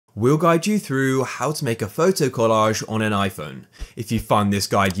We'll guide you through how to make a photo collage on an iPhone. If you find this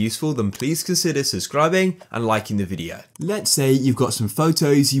guide useful, then please consider subscribing and liking the video. Let's say you've got some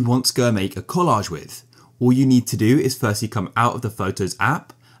photos you want to go and make a collage with. All you need to do is firstly come out of the Photos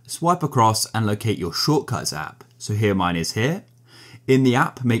app, swipe across and locate your Shortcuts app. So here mine is here. In the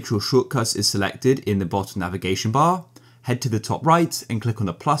app, make sure Shortcuts is selected in the bottom navigation bar. Head to the top right and click on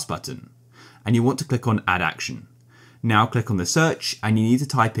the plus button. And you want to click on Add Action. Now click on the search and you need to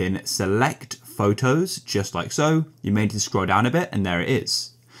type in select photos, just like so. You may need to scroll down a bit and there it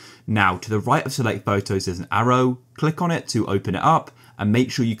is. Now to the right of select photos there's an arrow, click on it to open it up and make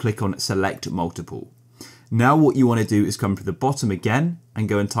sure you click on select multiple. Now what you want to do is come to the bottom again and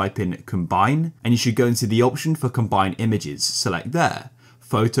go and type in combine and you should go into the option for combine images, select there.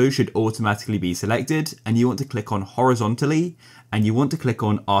 Photos should automatically be selected and you want to click on horizontally and you want to click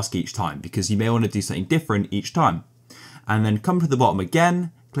on ask each time because you may want to do something different each time. And then come to the bottom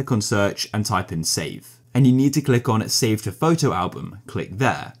again, click on search and type in save. And you need to click on save to photo album, click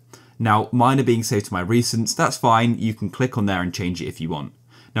there. Now mine are being saved to my recents, that's fine, you can click on there and change it if you want.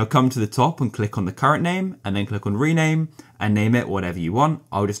 Now come to the top and click on the current name and then click on rename and name it whatever you want.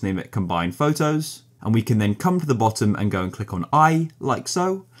 I'll just name it combine photos. And we can then come to the bottom and go and click on I, like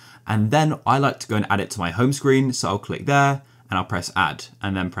so. And then I like to go and add it to my home screen, so I'll click there and I'll press add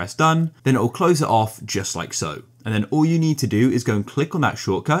and then press done. Then it'll close it off just like so. And then all you need to do is go and click on that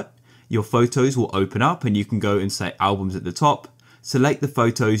shortcut. Your photos will open up and you can go and say albums at the top. Select the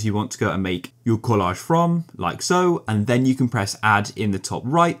photos you want to go and make your collage from, like so. And then you can press add in the top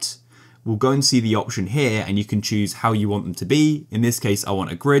right. We'll go and see the option here and you can choose how you want them to be. In this case, I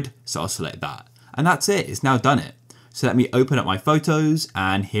want a grid, so I'll select that. And that's it, it's now done it. So let me open up my photos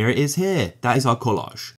and here it is here. That is our collage.